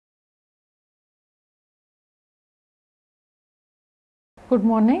Good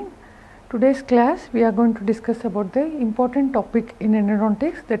morning. Today's class we are going to discuss about the important topic in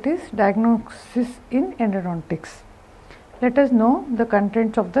endodontics, that is diagnosis in endodontics. Let us know the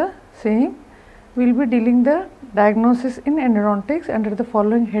contents of the same. We will be dealing the diagnosis in endodontics under the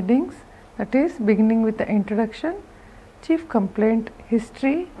following headings, that is beginning with the introduction, chief complaint,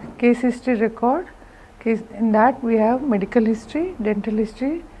 history, case history record. In that we have medical history, dental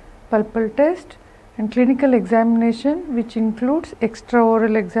history, pulpal test, and clinical examination, which includes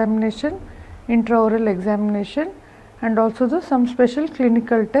extraoral examination, intraoral examination, and also some special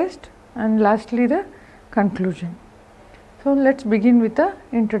clinical test, and lastly the conclusion. So let's begin with the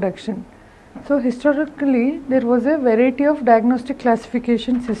introduction. So historically there was a variety of diagnostic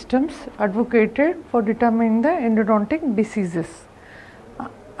classification systems advocated for determining the endodontic diseases.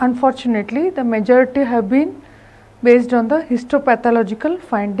 Unfortunately, the majority have been based on the histopathological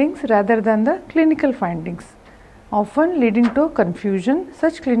findings rather than the clinical findings, often leading to confusion.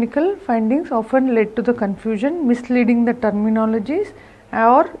 Such clinical findings often led to the confusion, misleading the terminologies,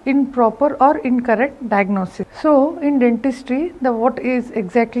 or improper or incorrect diagnosis. So in dentistry, what is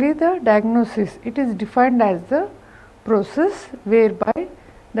exactly the diagnosis? It is defined as the process whereby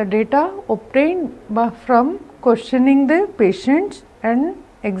the data obtained from questioning the patients and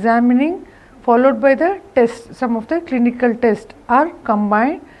examining, followed by the test, some of the clinical tests are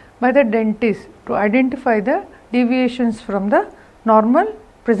combined by the dentist to identify the deviations from the normal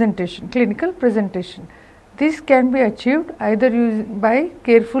presentation, clinical presentation. This can be achieved either by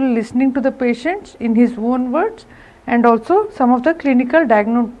careful listening to the patient in his own words, and also some of the clinical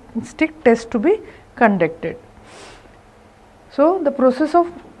diagnostic tests to be conducted. So the process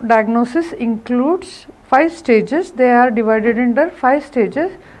of diagnosis includes 5 stages. They are divided into 5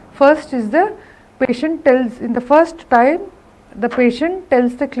 stages. First is the patient tells, in the first time the patient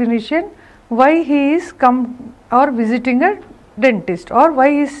tells the clinician why he is come or visiting a dentist, or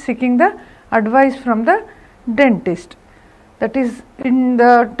why he is seeking the advice from the dentist. That is, in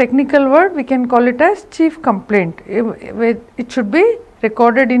the technical word we can call it as chief complaint. It should be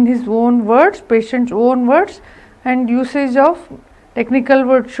recorded in his own words, patient's own words, and usage of technical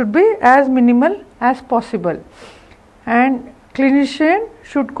words should be as minimal as possible. And clinician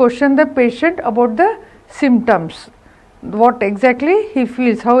should question the patient about the symptoms, what exactly he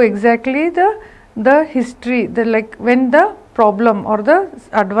feels, how exactly the history, like when the problem or the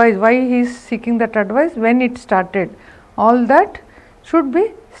advice, why he is seeking that advice, when it started, all that should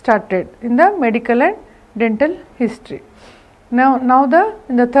be started in the medical and dental history. Now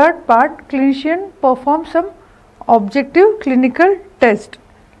in the third part, clinician performs some objective clinical test,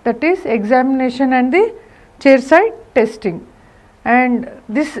 that is examination and the chairside testing. And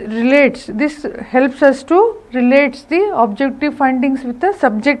this helps us to relate the objective findings with the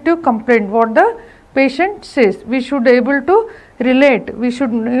subjective complaint, what the patient says. We should able to relate, we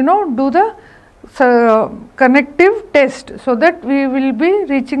should do the connective test, so that we will be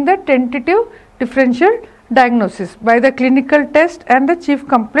reaching the tentative differential diagnosis. By the clinical test and the chief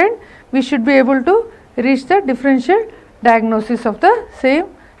complaint, we should be able to reach the differential diagnosis of the same,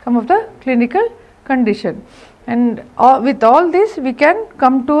 some of the clinical condition. And with all this we can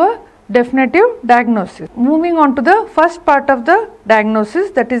come to a definitive diagnosis. Moving on to the first part of the diagnosis,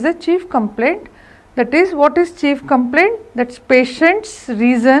 that is the chief complaint. That is, what is chief complaint? That's patient's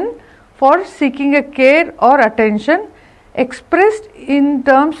reason for seeking a care or attention, expressed in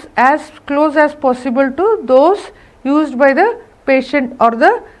terms as close as possible to those used by the patient or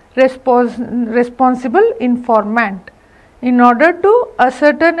the responsible informant. In order to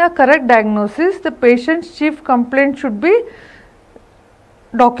ascertain a correct diagnosis, the patient's chief complaint should be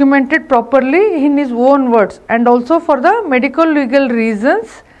documented properly in his own words, and also for the medical legal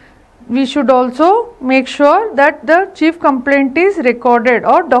reasons we should also make sure that the chief complaint is recorded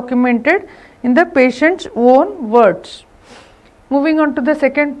or documented in the patient's own words. Moving on to the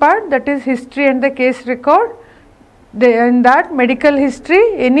second part, that is history and the case record. In that medical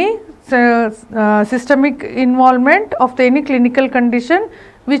history, any systemic involvement of any clinical condition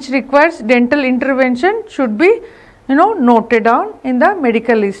which requires dental intervention should be noted down in the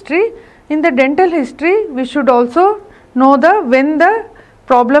medical history. In the dental history, we should also know when the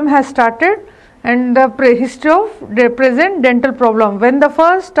problem has started and the history of the present dental problem. When the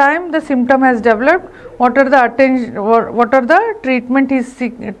first time the symptom has developed, what are the treatment is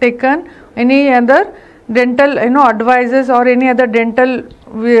taken, any other dental advices or any other dental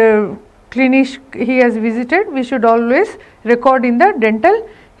clinic he has visited, we should always record in the dental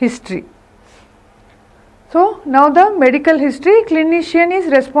history. So now the medical history, clinician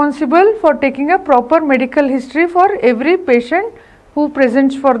is responsible for taking a proper medical history for every patient who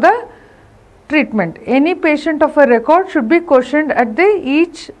presents for the treatment. Any patient of a record should be questioned at the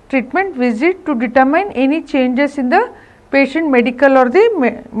each treatment visit to determine any changes in the patient medical or the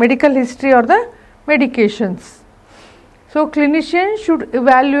medical history or the medications. So, clinicians should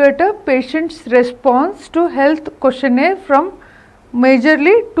evaluate a patient's response to health questionnaire from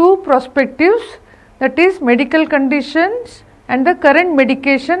majorly two perspectives, that is medical conditions and the current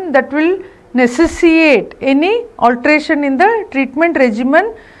medication that will necessitate any alteration in the treatment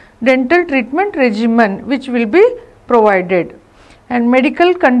regimen, dental treatment regimen which will be provided, and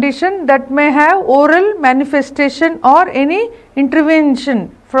medical condition that may have oral manifestation or any intervention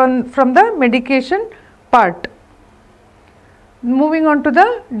from the medication part. Moving on to the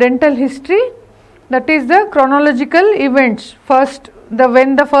dental history, that is the chronological events. First,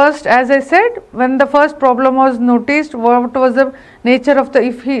 when the first problem was noticed, what was the nature of the,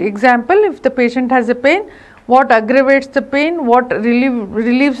 if the patient has a pain, what aggravates the pain, what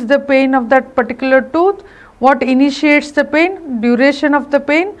relieves the pain of that particular tooth, what initiates the pain, duration of the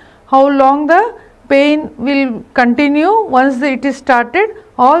pain, how long the pain will continue once it is started.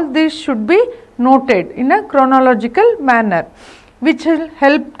 All this should be noted in a chronological manner, which will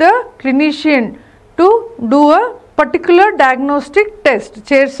help the clinician to do a particular diagnostic test,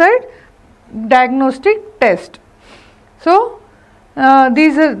 chairside diagnostic test. So,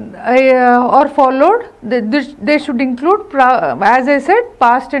 these are followed. They should include, as I said,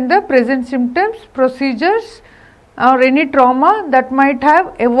 past and the present symptoms, procedures or any trauma that might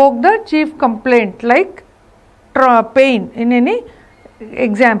have evoked the chief complaint, like pain in any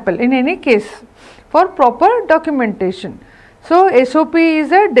example, in any case, for proper documentation. So, SOP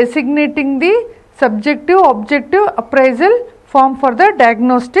is a designating the subjective objective appraisal form for the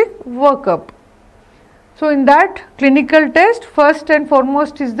diagnostic workup. So, in that clinical test, first and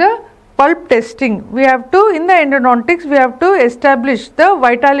foremost is the pulp testing. We have to, in the endodontics, we have to establish the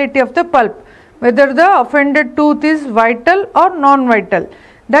vitality of the pulp, whether the offended tooth is vital or non-vital.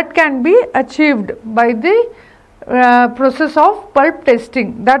 That can be achieved by the process of pulp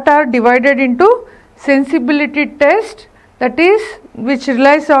testing, that are divided into sensibility test, that is which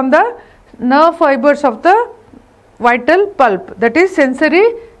relies on the nerve fibers of the vital pulp, that is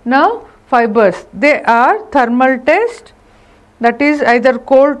sensory nerve fibers. They are thermal test, that is either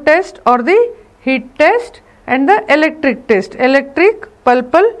cold test or the heat test, and the electric test. Electric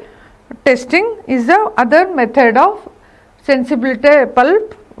pulpal testing is the other method of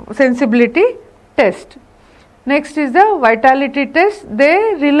pulp sensibility test. Next is the vitality test.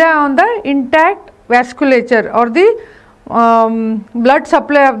 They rely on the intact vasculature or the blood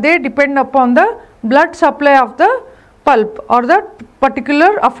supply they depend upon the blood supply of the pulp or the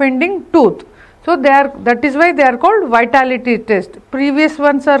particular offending tooth. So, that is why they are called vitality test. Previous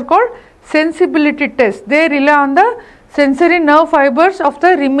ones are called sensibility test. They rely on the sensory nerve fibers of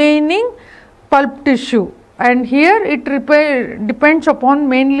the remaining pulp tissue, and here it depends upon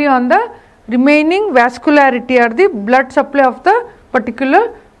mainly on the remaining vascularity or the blood supply of the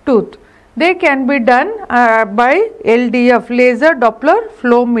particular tooth. They can be done by LDF, laser Doppler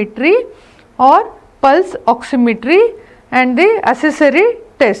flowmetry, or pulse oximetry, and the accessory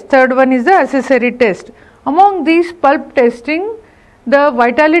test. Third one is the accessory test. Among these pulp testing, the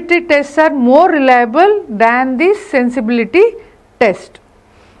vitality tests are more reliable than the sensibility test,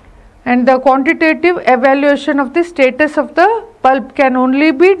 and the quantitative evaluation of the status of the pulp can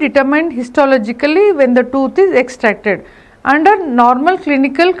only be determined histologically when the tooth is extracted. Under normal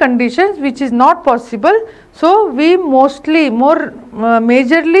clinical conditions, which is not possible, so we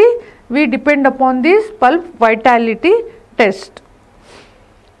majorly we depend upon this pulp vitality test.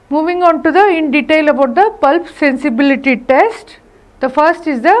 Moving on to the in detail about the pulp sensibility test. The first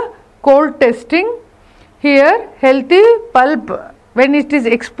is the cold testing. Here healthy pulp, when it is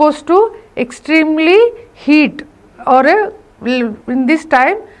exposed to extremely heat, or in this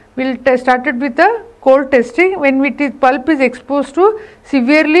time we will started with the cold testing. When pulp is exposed to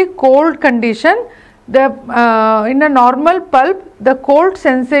severely cold condition, in a normal pulp the cold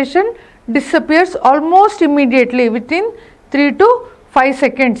sensation disappears almost immediately within 3 to 5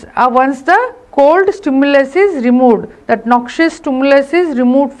 seconds. Once the cold stimulus is removed, that noxious stimulus is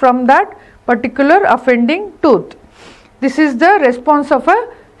removed from that particular offending tooth. This is the response of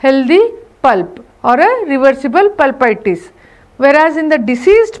a healthy pulp or a reversible pulpitis. Whereas in the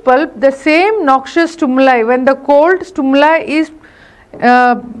diseased pulp, the same noxious stimuli, when the cold stimuli is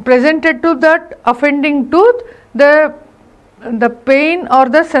presented to that offending tooth, the pain or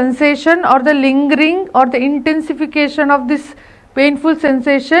the sensation or the lingering or the intensification of this painful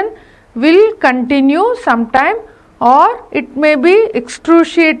sensation will continue sometime, or it may be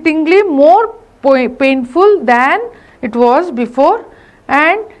excruciatingly more painful than it was before,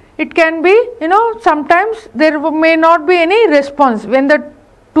 and it can be, sometimes there may not be any response. When the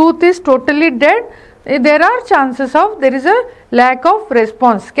tooth is totally dead, there are chances of there is a lack of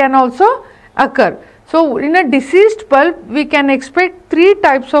response can also occur. So, in a deceased pulp, we can expect 3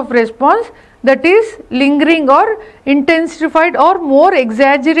 types of response, that is lingering or intensified or more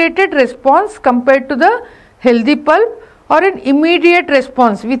exaggerated response compared to the healthy pulp, or an immediate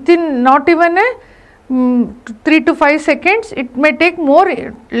response within not even a 3 to 5 seconds. It may take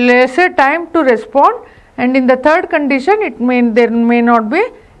lesser time to respond, and in the third condition there may not be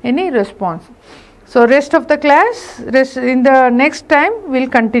any response. So, rest of the class, in the next time we will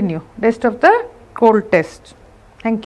continue rest of the cold test.